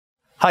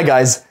Hi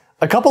guys!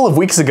 A couple of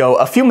weeks ago,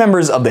 a few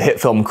members of the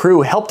HitFilm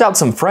crew helped out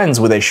some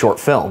friends with a short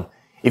film.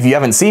 If you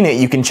haven't seen it,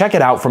 you can check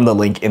it out from the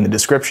link in the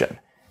description.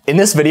 In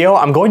this video,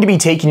 I'm going to be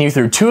taking you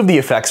through two of the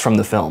effects from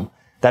the film.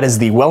 That is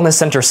the Wellness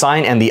Center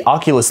sign and the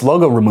Oculus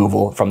logo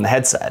removal from the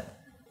headset.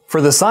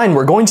 For the sign,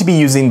 we're going to be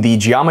using the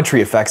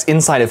geometry effects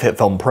inside of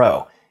HitFilm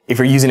Pro. If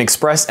you're using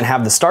Express and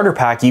have the starter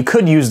pack, you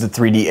could use the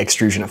 3D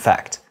extrusion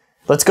effect.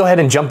 Let's go ahead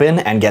and jump in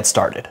and get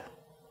started.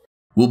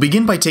 We'll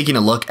begin by taking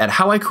a look at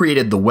how I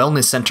created the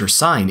Wellness Center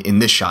sign in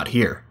this shot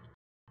here.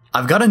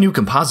 I've got a new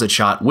composite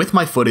shot with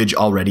my footage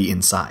already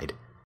inside.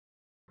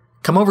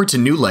 Come over to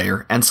New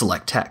Layer and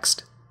select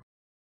Text.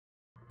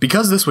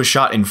 Because this was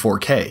shot in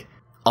 4K,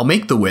 I'll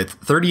make the width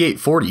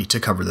 3840 to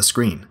cover the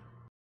screen.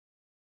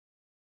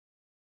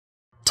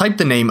 Type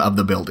the name of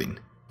the building,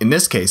 in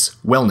this case,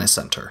 Wellness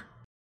Center.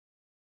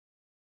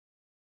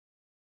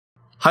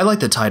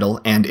 Highlight the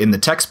title and in the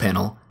text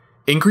panel,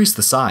 increase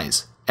the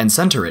size and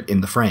center it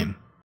in the frame.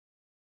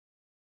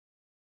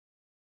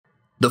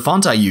 The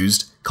font I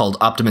used, called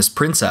Optimus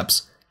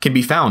Princeps, can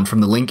be found from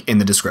the link in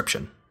the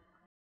description.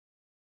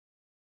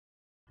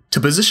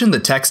 To position the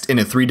text in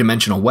a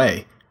three-dimensional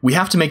way, we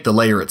have to make the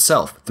layer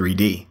itself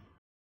 3D.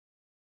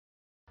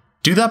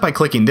 Do that by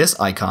clicking this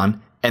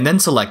icon and then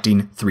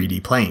selecting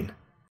 3D Plane.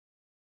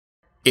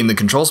 In the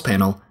Controls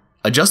panel,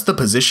 adjust the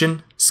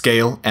position,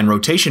 scale, and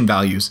rotation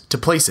values to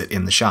place it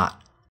in the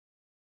shot.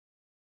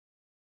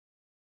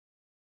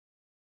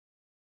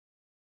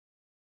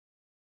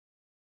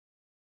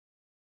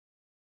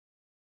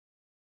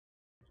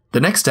 The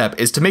next step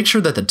is to make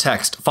sure that the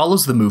text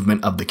follows the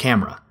movement of the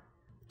camera.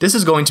 This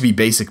is going to be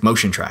basic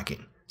motion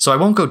tracking, so I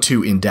won't go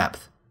too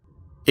in-depth.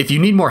 If you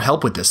need more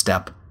help with this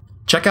step,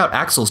 check out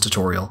Axel's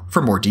tutorial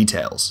for more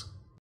details.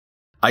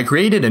 I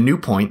created a new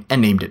point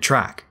and named it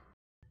Track.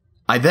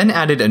 I then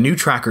added a new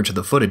tracker to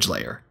the footage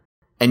layer,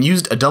 and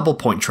used a double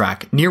point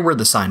track near where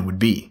the sign would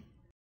be.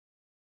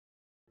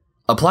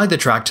 Apply the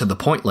track to the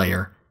point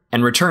layer,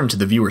 and return to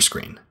the viewer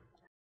screen.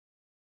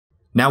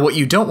 Now what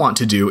you don't want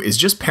to do is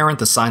just parent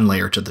the sign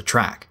layer to the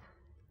track.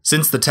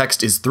 Since the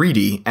text is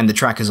 3D and the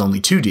track is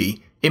only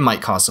 2D, it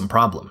might cause some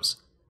problems.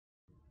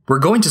 We're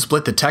going to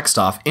split the text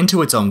off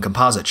into its own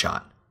composite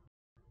shot.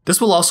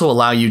 This will also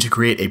allow you to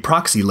create a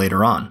proxy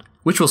later on,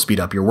 which will speed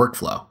up your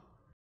workflow.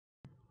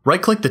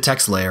 Right-click the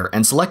text layer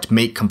and select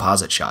Make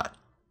Composite Shot.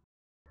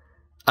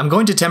 I'm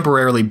going to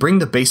temporarily bring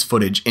the base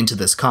footage into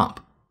this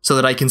comp, so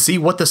that I can see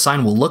what the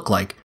sign will look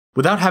like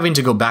without having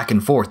to go back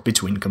and forth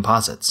between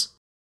composites.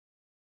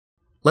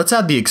 Let's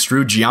add the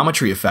extrude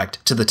geometry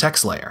effect to the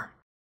text layer.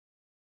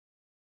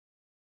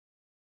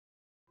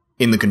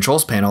 In the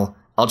Controls panel,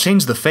 I'll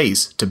change the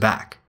face to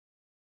back.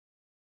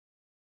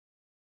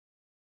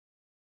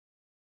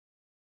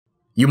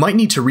 You might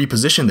need to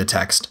reposition the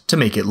text to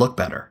make it look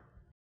better.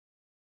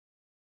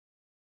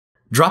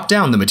 Drop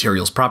down the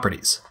material's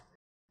properties.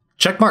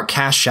 Checkmark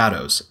Cast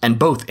Shadows and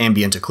both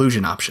ambient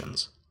occlusion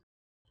options.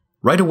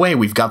 Right away,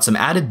 we've got some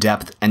added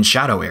depth and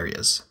shadow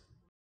areas.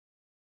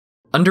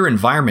 Under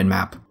Environment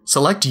Map,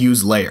 select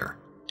Use Layer,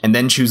 and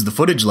then choose the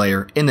footage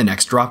layer in the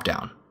next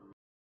dropdown.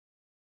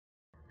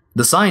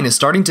 The sign is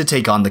starting to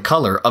take on the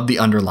color of the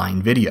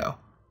underlying video.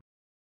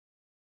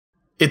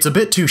 It's a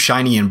bit too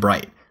shiny and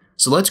bright,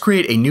 so let's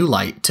create a new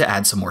light to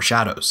add some more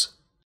shadows.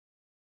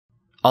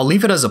 I'll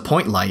leave it as a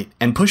point light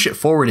and push it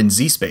forward in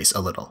Z-space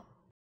a little.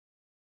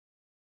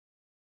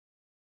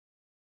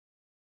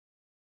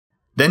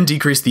 Then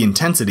decrease the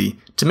intensity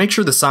to make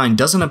sure the sign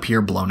doesn't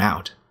appear blown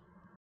out.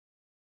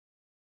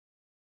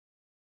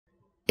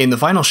 In the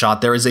final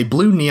shot, there is a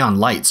blue neon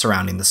light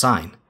surrounding the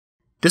sign.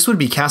 This would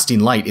be casting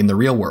light in the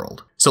real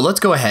world, so let's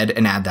go ahead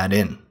and add that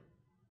in.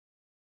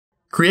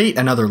 Create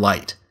another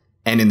light,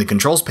 and in the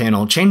Controls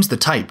panel, change the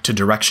type to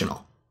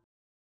Directional.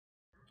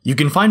 You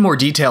can find more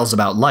details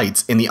about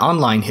lights in the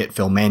online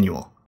HitFilm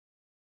manual.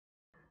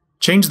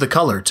 Change the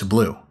color to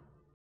blue.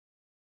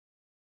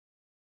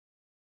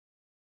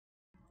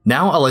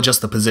 Now I'll adjust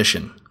the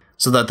position,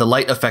 so that the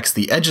light affects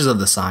the edges of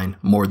the sign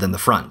more than the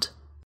front.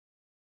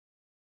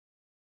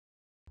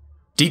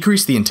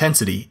 Decrease the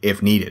intensity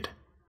if needed.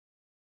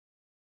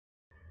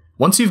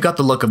 Once you've got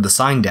the look of the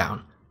sign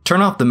down, turn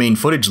off the main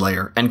footage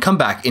layer and come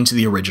back into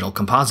the original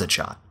composite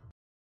shot.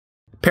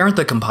 Parent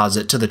the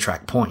composite to the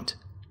track point.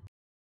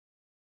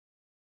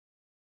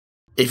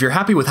 If you're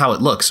happy with how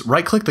it looks,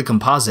 right-click the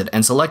composite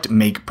and select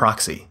Make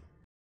Proxy.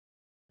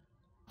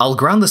 I'll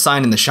ground the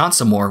sign in the shot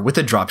some more with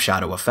a drop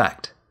shadow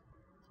effect.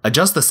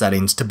 Adjust the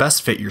settings to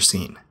best fit your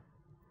scene.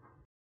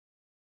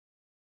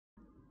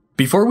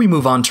 Before we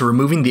move on to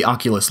removing the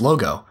Oculus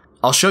logo,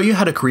 I'll show you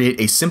how to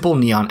create a simple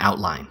neon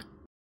outline.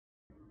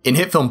 In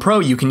HitFilm Pro,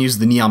 you can use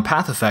the neon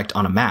path effect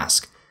on a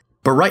mask,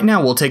 but right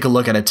now we'll take a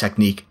look at a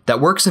technique that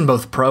works in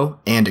both Pro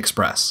and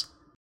Express.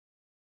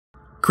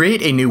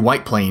 Create a new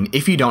white plane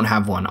if you don't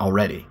have one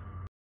already.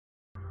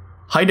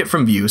 Hide it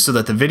from view so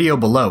that the video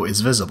below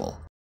is visible.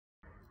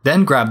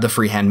 Then grab the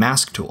freehand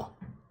mask tool.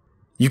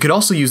 You could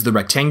also use the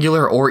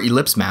rectangular or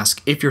ellipse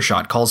mask if your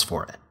shot calls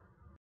for it.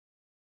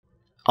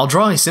 I'll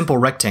draw a simple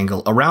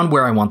rectangle around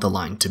where I want the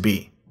line to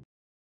be.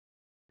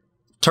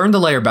 Turn the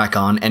layer back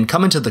on and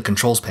come into the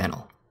Controls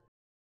panel.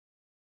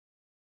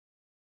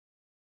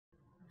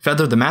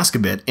 Feather the mask a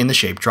bit in the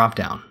Shape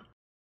dropdown.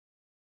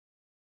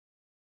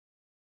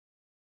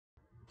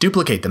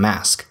 Duplicate the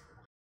mask.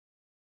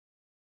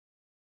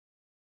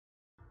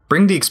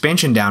 Bring the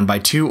expansion down by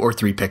 2 or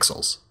 3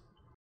 pixels.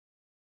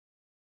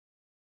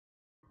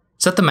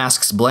 Set the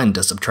mask's blend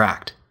to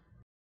subtract.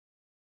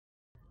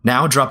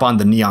 Now drop on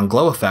the neon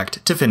glow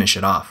effect to finish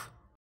it off.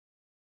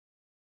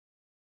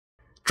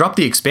 Drop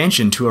the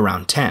expansion to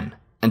around 10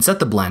 and set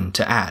the blend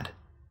to add.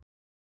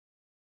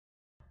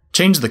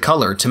 Change the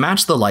color to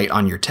match the light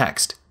on your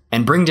text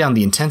and bring down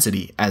the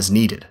intensity as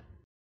needed.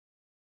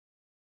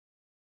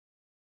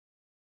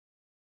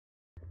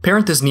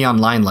 Parent this neon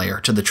line layer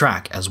to the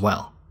track as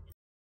well.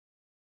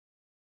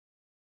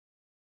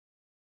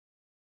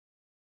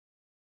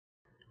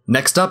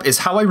 Next up is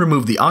how I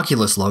remove the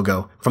Oculus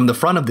logo from the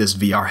front of this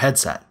VR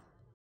headset.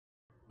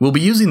 We'll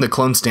be using the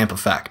clone stamp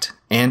effect,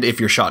 and if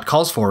your shot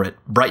calls for it,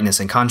 brightness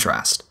and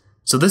contrast,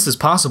 so this is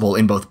possible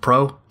in both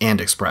Pro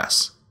and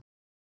Express.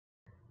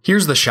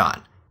 Here's the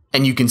shot,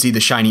 and you can see the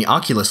shiny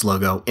Oculus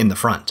logo in the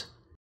front.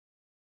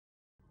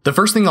 The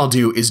first thing I'll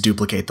do is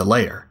duplicate the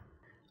layer.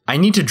 I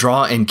need to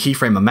draw and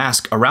keyframe a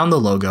mask around the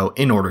logo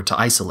in order to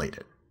isolate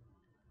it.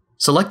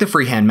 Select the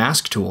freehand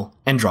mask tool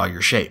and draw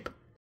your shape.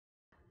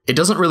 It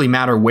doesn't really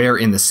matter where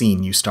in the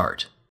scene you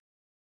start.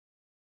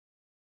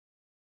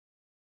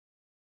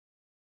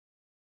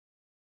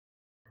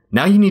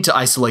 Now you need to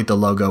isolate the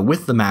logo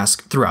with the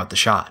mask throughout the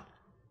shot.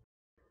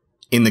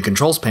 In the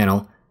Controls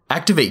panel,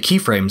 activate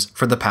keyframes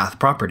for the path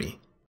property.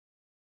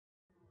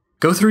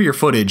 Go through your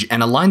footage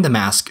and align the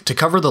mask to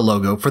cover the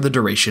logo for the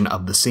duration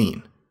of the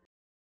scene.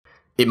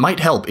 It might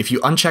help if you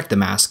uncheck the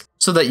mask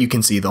so that you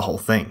can see the whole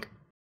thing.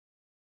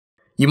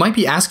 You might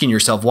be asking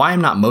yourself why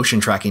I'm not motion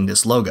tracking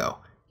this logo,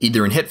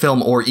 either in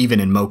HitFilm or even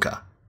in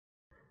Mocha.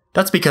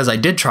 That's because I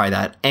did try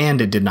that and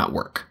it did not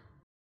work.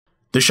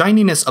 The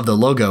shininess of the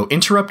logo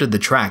interrupted the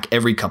track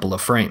every couple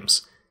of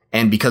frames,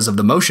 and because of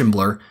the motion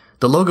blur,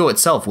 the logo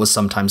itself was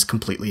sometimes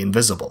completely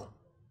invisible.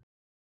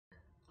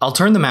 I'll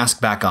turn the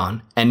mask back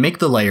on and make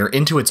the layer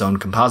into its own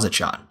composite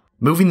shot,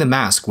 moving the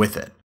mask with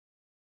it.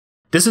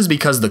 This is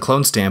because the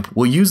clone stamp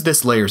will use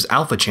this layer's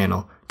alpha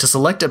channel to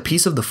select a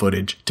piece of the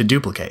footage to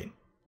duplicate.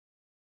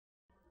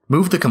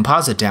 Move the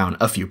composite down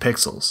a few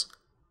pixels.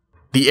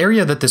 The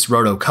area that this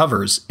roto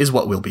covers is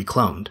what will be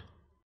cloned.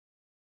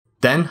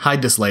 Then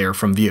hide this layer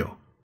from view.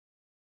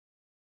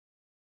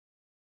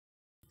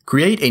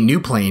 Create a new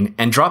plane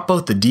and drop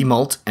both the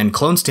demult and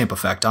clone stamp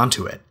effect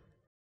onto it.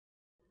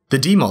 The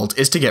demult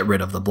is to get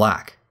rid of the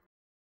black.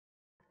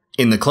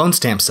 In the clone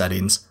stamp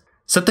settings,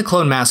 set the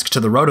clone mask to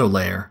the roto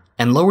layer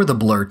and lower the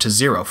blur to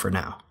 0 for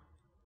now.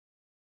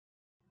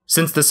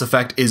 Since this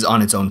effect is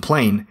on its own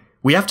plane,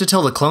 we have to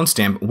tell the clone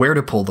stamp where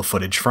to pull the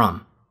footage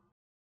from.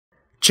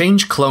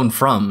 Change Clone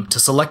From to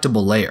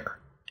Selectable Layer,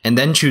 and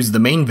then choose the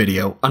main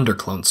video under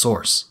Clone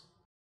Source.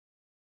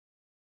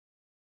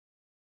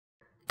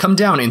 Come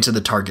down into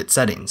the target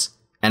settings,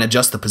 and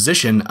adjust the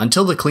position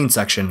until the clean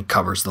section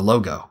covers the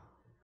logo.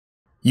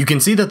 You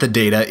can see that the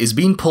data is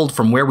being pulled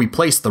from where we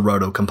placed the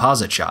roto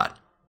composite shot.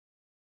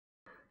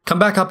 Come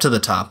back up to the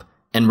top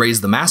and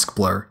raise the mask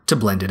blur to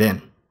blend it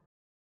in.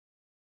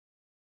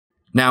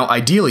 Now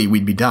ideally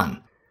we'd be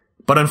done,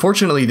 but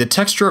unfortunately the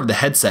texture of the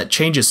headset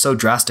changes so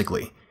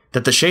drastically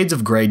that the shades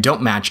of gray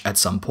don't match at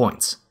some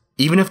points,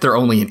 even if they're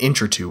only an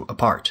inch or two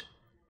apart.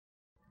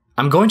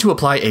 I'm going to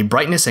apply a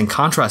brightness and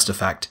contrast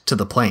effect to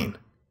the plane.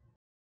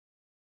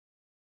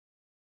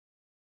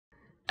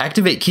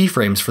 Activate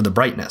keyframes for the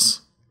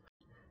brightness.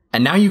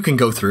 And now you can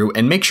go through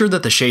and make sure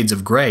that the shades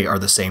of gray are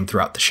the same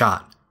throughout the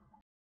shot.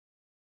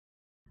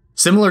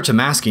 Similar to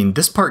masking,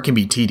 this part can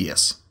be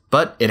tedious,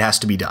 but it has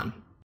to be done.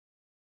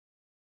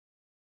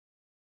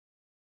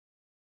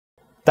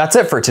 That's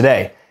it for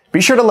today.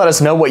 Be sure to let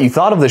us know what you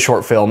thought of the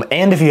short film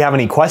and if you have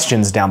any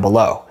questions down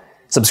below.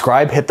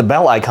 Subscribe, hit the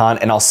bell icon,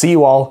 and I'll see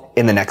you all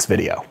in the next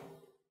video.